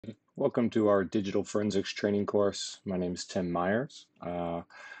Welcome to our digital forensics training course. My name is Tim Myers.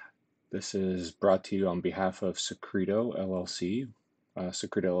 This is brought to you on behalf of Secreto LLC.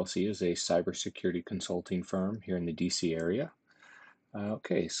 Secreto LLC is a cybersecurity consulting firm here in the DC area.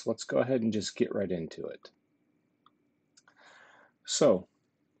 Okay, so let's go ahead and just get right into it. So,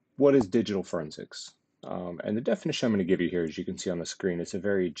 what is digital forensics? And the definition I'm going to give you here, as you can see on the screen, it's a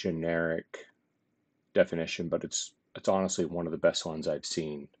very generic definition, but it's honestly one of the best ones I've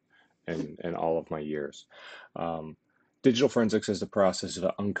seen in all of my years. Um, Digital forensics is the process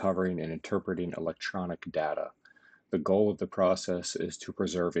of uncovering and interpreting electronic data. The goal of the process is to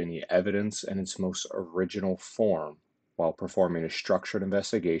preserve any evidence in its most original form while performing a structured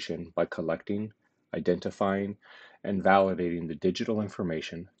investigation by collecting, identifying, and validating the digital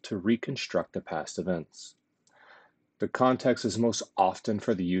information to reconstruct the past events. The context is most often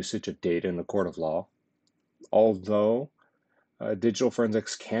for the usage of data in the court of law, although digital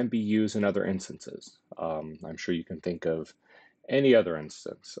forensics can be used in other instances. I'm sure you can think of any other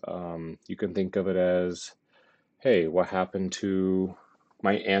instance. You can think of it as, hey, what happened to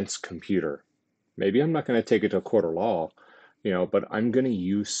my aunt's computer? Maybe I'm not going to take it to a court of law, but I'm going to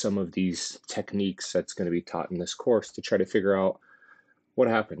use some of these techniques that's going to be taught in this course to try to figure out what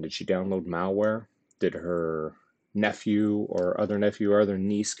happened. Did she download malware? Did her nephew or other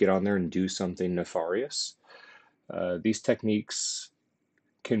niece get on there and do something nefarious? These techniques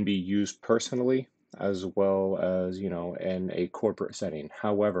can be used personally as well as, in a corporate setting.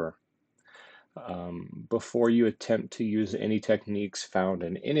 However, before you attempt to use any techniques found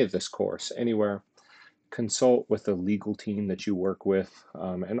in any of this course anywhere, consult with the legal team that you work with.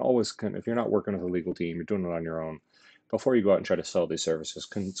 And always, if you're not working with a legal team, you're doing it on your own. Before you go out and try to sell these services,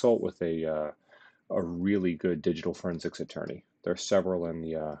 consult with a really good digital forensics attorney. There are several in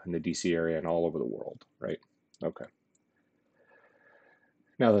the DC area and all over the world, right? Okay.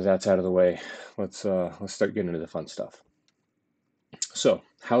 Now that that's out of the way, let's start getting into the fun stuff. So,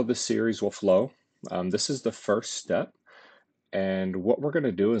 how this series will flow. This is the first step, and what we're going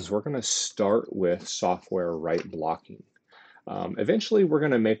to do is we're going to start with software write blocking. Eventually, we're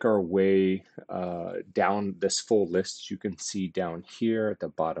going to make our way down this full list you can see down here at the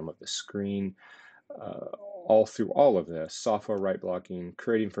bottom of the screen. All through all of this, software write blocking,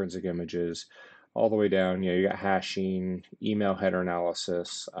 creating forensic images, all the way down, you got hashing, email header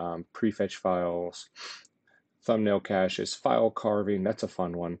analysis, prefetch files, thumbnail caches, file carving, that's a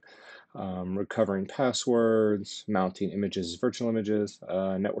fun one, recovering passwords, mounting images, virtual images,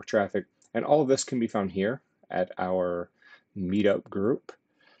 network traffic, and all of this can be found here at our meetup group.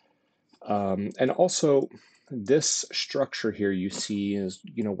 And also, this structure here you see is,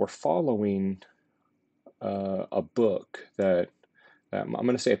 we're following a book that I'm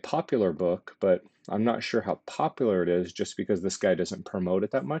going to say a popular book, but I'm not sure how popular it is just because this guy doesn't promote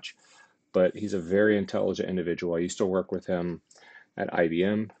it that much. But he's a very intelligent individual. I used to work with him at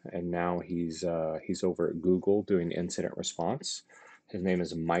IBM, and now he's over at Google doing incident response. His name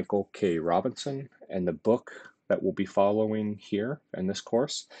is Michael K. Robinson, and the book that we'll be following here in this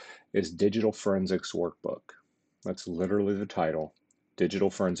course is Digital Forensics Workbook. That's literally the title, Digital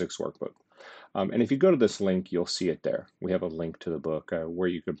Forensics Workbook. And if you go to this link, you'll see it there. We have a link to the book where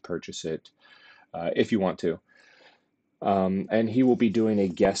you can purchase it if you want to. And he will be doing a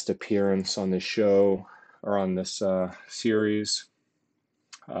guest appearance on this show or on this series.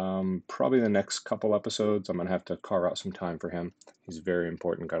 Probably the next couple episodes. I'm going to have to carve out some time for him. He's very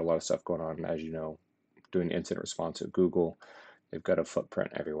important, got a lot of stuff going on, as you know, doing incident response at Google. They've got a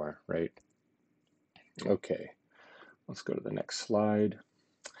footprint everywhere, right? Okay, let's go to the next slide.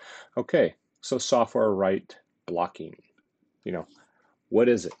 Okay, so software write blocking. What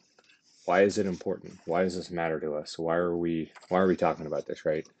is it? Why is it important? Why does this matter to us? Why are we talking about this,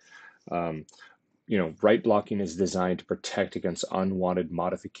 right? Write blocking is designed to protect against unwanted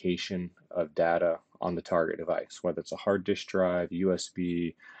modification of data on the target device, whether it's a hard disk drive,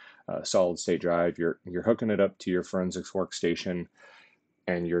 USB, solid state drive. You're hooking it up to your forensics workstation,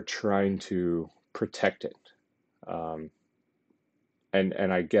 and you're trying to protect it.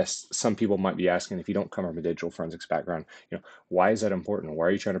 And I guess some people might be asking, if you don't come from a digital forensics background, why is that important? Why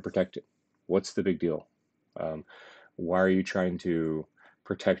are you trying to protect it? What's the big deal? Why are you trying to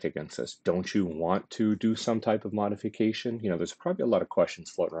protect against this? Don't you want to do some type of modification? There's probably a lot of questions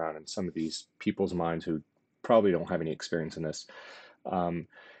floating around in some of these people's minds who probably don't have any experience in this. And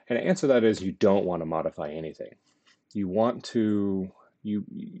the answer to that is you don't want to modify anything. You want to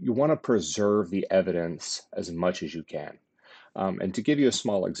preserve the evidence as much as you can. And to give you a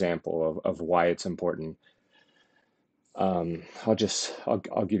small example of why it's important, I'll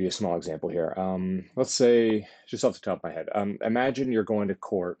give you a small example here. Let's say, just off the top of my head, imagine you're going to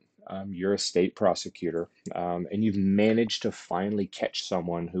court you're a state prosecutor, and you've managed to finally catch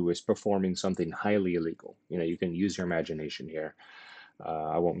someone who is performing something highly illegal. You can use your imagination here.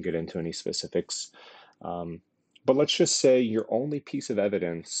 I won't get into any specifics. Um, but let's just say your only piece of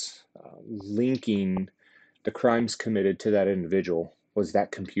evidence linking the crimes committed to that individual was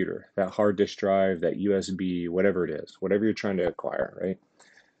that computer, that hard disk drive, that USB, whatever it is, whatever you're trying to acquire,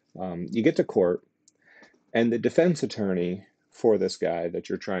 right? You get to court, and the defense attorney for this guy that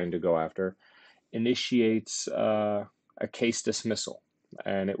you're trying to go after initiates a case dismissal.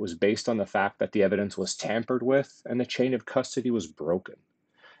 And it was based on the fact that the evidence was tampered with and the chain of custody was broken.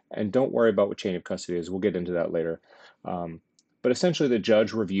 And don't worry about what chain of custody is. We'll get into that later. But essentially, the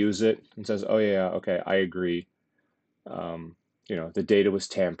judge reviews it and says, "Oh yeah, okay, I agree. The data was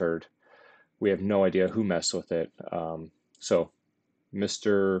tampered. We have no idea who messed with it. So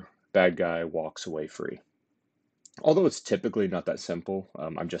Mr. Bad Guy walks away free." Although it's typically not that simple.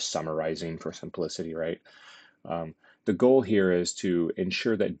 I'm just summarizing for simplicity, right? Um, the goal here is to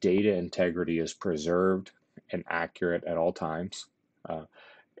ensure that data integrity is preserved and accurate at all times. Uh,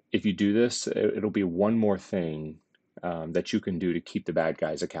 if you do this, it'll be one more thing that you can do to keep the bad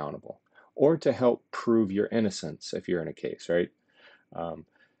guys accountable or to help prove your innocence if you're in a case, right? Um,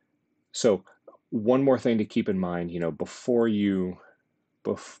 so one more thing to keep in mind, before you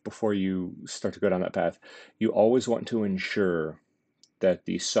start to go down that path, you always want to ensure that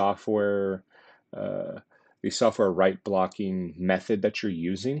uh, the software write blocking method that you're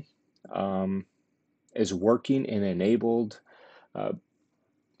using um, is working and enabled uh,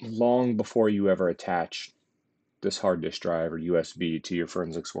 long before you ever attach this hard disk drive or USB to your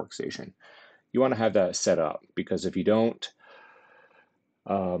forensics workstation. You want to have that set up because if you don't,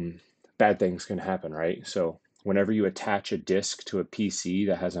 um, bad things can happen, right? So whenever you attach a disk to a PC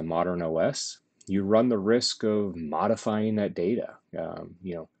that has a modern OS, you run the risk of modifying that data.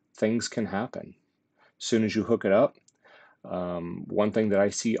 Things can happen. As soon as you hook it up, one thing that I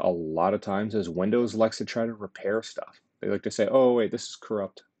see a lot of times is Windows likes to try to repair stuff. They like to say, "Oh, wait, this is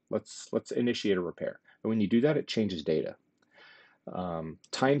corrupt. Let's initiate a repair." And when you do that, it changes data.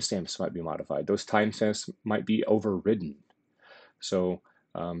 Timestamps might be modified. Those timestamps might be overridden. So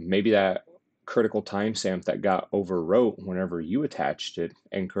maybe that critical timestamp that got overwrote whenever you attached it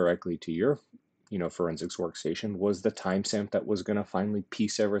incorrectly to your forensics workstation was the timestamp that was going to finally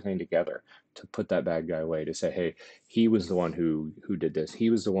piece everything together to put that bad guy away, to say, hey, he was the one who did this. He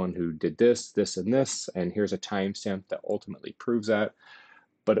was the one who did this, and here's a timestamp that ultimately proves that,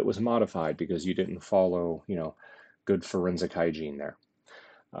 but it was modified because you didn't follow, good forensic hygiene there.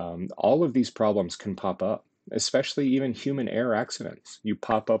 All of these problems can pop up, especially even human error accidents. You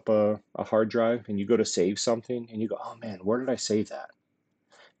pop up a hard drive and you go to save something and you go, oh man, where did I save that?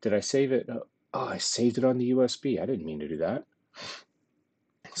 Did I save it? Oh, I saved it on the USB. I didn't mean to do that.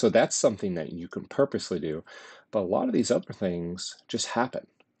 So that's something that you can purposely do. But a lot of these other things just happen.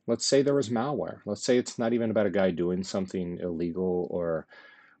 Let's say there was malware. Let's say it's not even about a guy doing something illegal or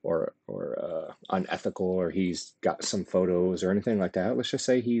unethical, or he's got some photos or anything like that. Let's just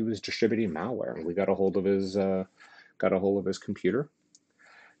say he was distributing malware, and we got a hold of his computer,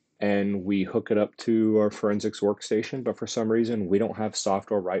 and we hook it up to our forensics workstation. But for some reason, we don't have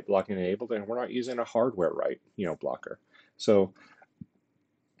software write blocking enabled, and we're not using a hardware write blocker. So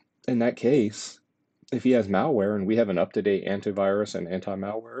in that case, if he has malware and we have an up-to-date antivirus and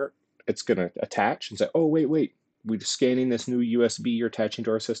anti-malware, it's going to attach and say, oh, wait, we're scanning this new USB you're attaching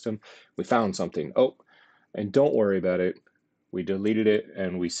to our system. We found something. Oh, and don't worry about it. We deleted it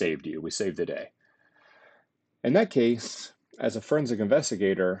and we saved you. We saved the day. In that case, as a forensic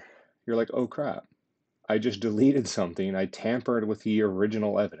investigator, you're like, oh crap, I just deleted something. I tampered with the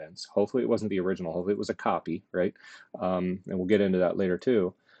original evidence. Hopefully it wasn't the original. Hopefully it was a copy, right? And we'll get into that later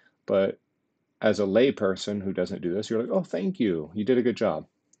too. But as a layperson who doesn't do this, you're like, oh, thank you. You did a good job.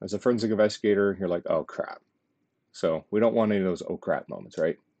 As a forensic investigator, you're like, oh, crap. So we don't want any of those oh, crap moments,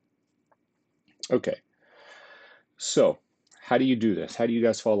 right? Okay. So how do you do this? How do you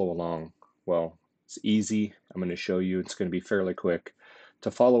guys follow along? Well, it's easy. I'm going to show you. It's going to be fairly quick.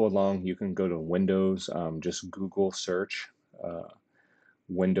 To follow along, you can go to Windows, just Google search uh,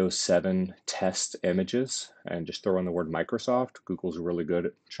 Windows 7 test images and just throw in the word Microsoft. Google's really good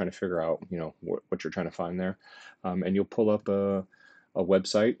at trying to figure out, what you're trying to find there. And you'll pull up a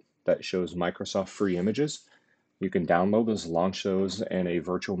website that shows Microsoft free images. You can download those, launch those in a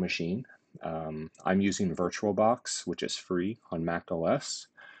virtual machine. I'm using VirtualBox, which is free on Mac OS.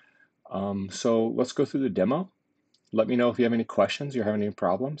 So let's go through the demo. Let me know if you have any questions, you're having any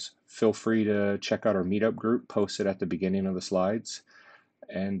problems. Feel free to check out our meetup group posted at the beginning of the slides.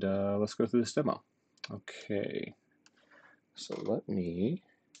 And let's go through this demo. Okay, so let me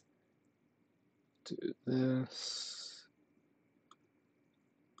do this.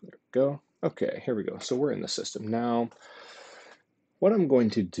 There we go. Okay, here we go. So we're in the system. Now, what I'm going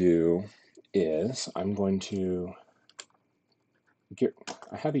to do is I'm going to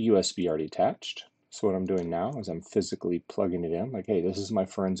I have a USB already attached. So what I'm doing now is I'm physically plugging it in. Like, hey, this is my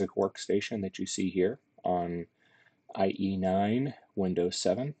forensic workstation that you see here on IE9, Windows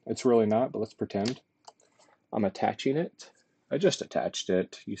 7. It's really not, but let's pretend. I'm attaching it. I just attached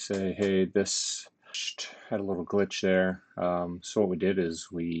it. You say, hey, this had a little glitch there. So what we did is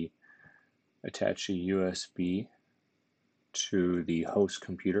we attached a USB to the host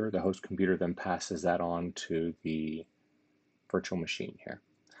computer. The host computer then passes that on to the virtual machine here.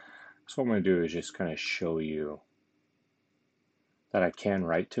 So what I'm going to do is just kind of show you that I can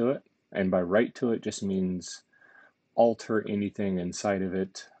write to it. And by write to it just means alter anything inside of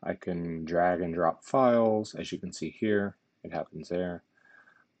it. I can drag and drop files, as you can see here. It happens there.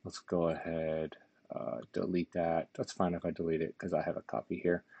 Let's go ahead, delete that. That's fine if I delete it because I have a copy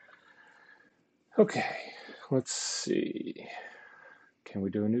here. Okay, let's see. Can we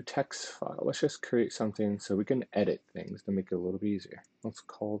do a new text file? Let's just create something so we can edit things to make it a little bit easier. Let's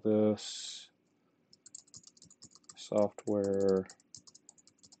call this software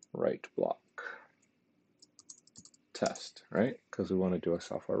write block test, right? Because we want to do a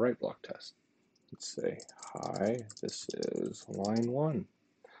software write block test. Let's say, hi, this is line 1.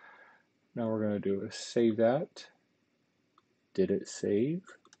 Now we're going to do is save that. Did it save?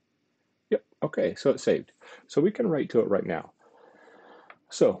 Yep, okay, so it saved. So we can write to it right now.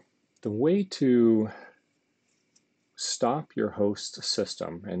 So the way to stop your host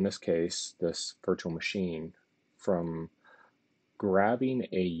system, in this case, this virtual machine, from grabbing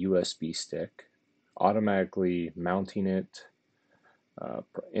a USB stick, automatically mounting it,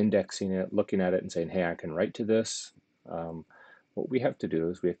 indexing it, looking at it and saying, hey, I can write to this. What we have to do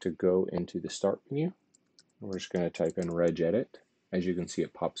is we have to go into the start menu. We're just going to type in regedit. As you can see,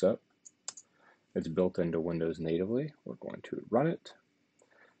 it pops up. It's built into Windows natively. We're going to run it.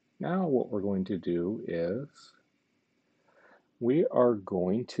 Now what we're going to do is we are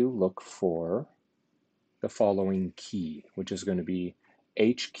going to look for the following key, which is going to be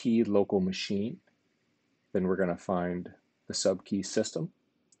H key local machine. Then we're going to find the subkey system,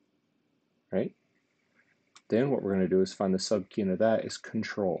 right? Then what we're going to do is find the subkey into that is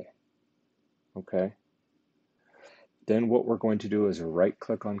control, okay? Then what we're going to do is right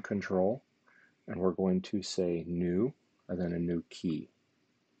click on control and we're going to say new and then a new key.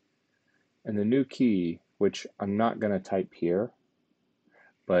 And the new key, which I'm not going to type here,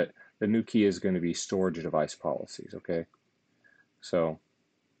 but the new key is going to be storage device policies, okay? So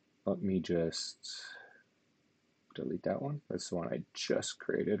let me just delete that one. That's the one I just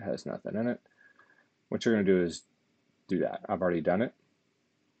created, has nothing in it. What you're going to do is do that. I've already done it.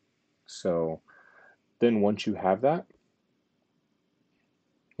 So then once you have that,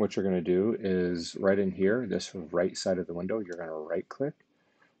 what you're going to do is right in here, this right side of the window, you're going to right click,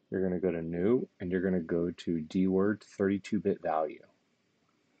 you're going to go to new, and you're going to go to DWORD 32-bit value.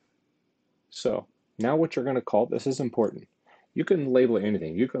 So now what you're going to call, this is important. You can label it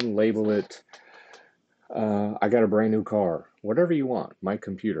anything. You can label it, I got a brand new car, whatever you want, my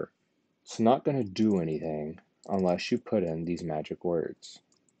computer. It's not going to do anything unless you put in these magic words.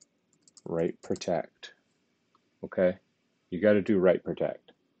 Write protect. Okay? You got to do write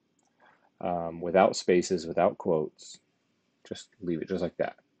protect. Without spaces, without quotes. Just leave it just like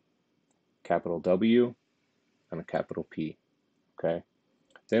that. Capital W and a capital P. Okay?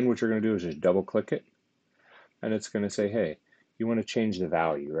 Then what you're going to do is just double click it. And it's going to say, hey, you want to change the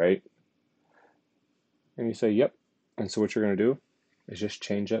value, right? And you say, yep. And so what you're going to do is just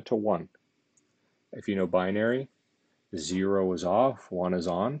change that to 1. If you know binary, 0 is off, 1 is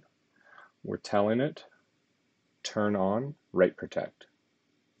on. We're telling it, turn on write protect.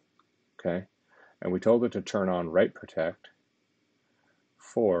 Okay? And we told it to turn on write protect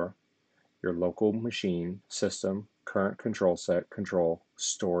for your local machine, system, current control set, control,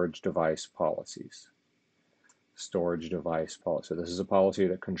 storage device policies. Storage device policy. So this is a policy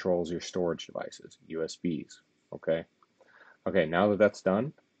that controls your storage devices, USBs. Okay? Okay, now that that's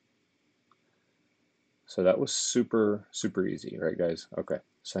done, so that was super, super easy, right, guys? Okay,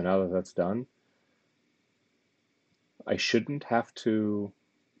 so now that that's done, I shouldn't have to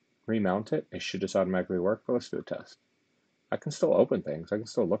remount it. It should just automatically work, but let's do a test. I can still open things. I can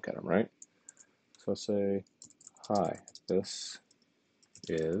still look at them, right? So let's say, hi, this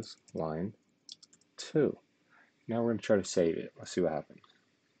is line 2. Now we're going to try to save it. Let's see what happens.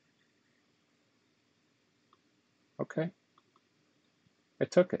 Okay, I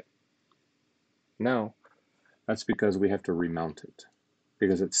took it. Now, that's because we have to remount it.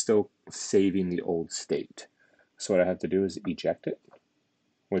 because it's still saving the old state. So what I have to do is eject it,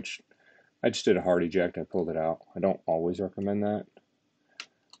 which I just did a hard eject. I pulled it out. I don't always recommend that.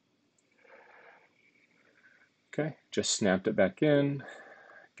 Okay, just snapped it back in,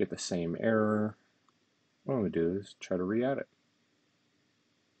 get the same error. What I'm going to do is try to re-add it.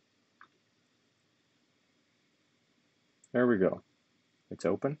 There we go. It's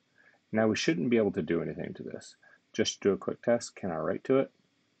open. Now we shouldn't be able to do anything to this. Just do a quick test. Can I write to it?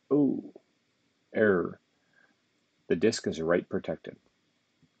 Oh, error. The disk is write protected.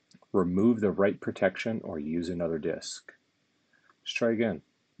 Remove the write protection or use another disk. Let's try again.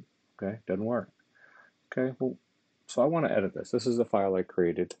 Okay, doesn't work. Okay, well, so I want to edit this. This is the file I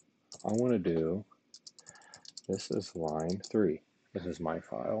created. I want to do, this is line 3. This is my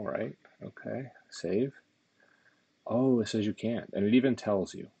file, right? Okay, save. Oh, it says you can't. And it even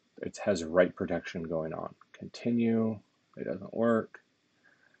tells you. It has write protection going on. Continue. It doesn't work.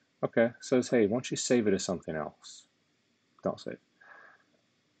 Okay, it says, hey, why don't you save it as something else? Don't save.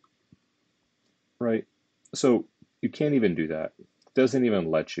 Right. So you can't even do that. It doesn't even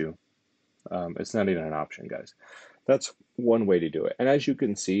let you. It's not even an option, guys. That's one way to do it. And as you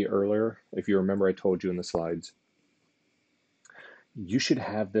can see earlier, if you remember, I told you in the slides, you should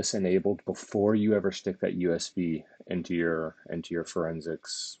have this enabled before you ever stick that USB into your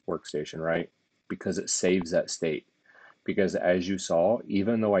forensics workstation, right? Because it saves that state. Because as you saw,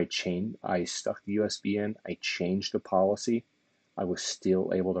 even though I stuck the USB in, I changed the policy, I was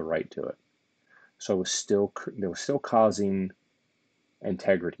still able to write to it. So they were still causing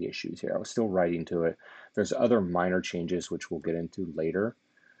integrity issues here. I was still writing to it. There's other minor changes which we'll get into later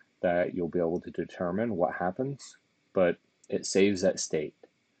that you'll be able to determine what happens, but it saves that state.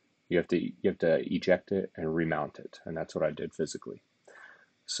 You have to eject it and remount it, and that's what I did physically.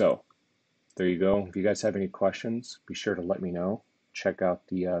 So there you go. If you guys have any questions, be sure to let me know. Check out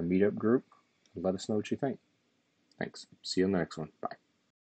the meetup group and let us know what you think. Thanks. See you in the next one. Bye.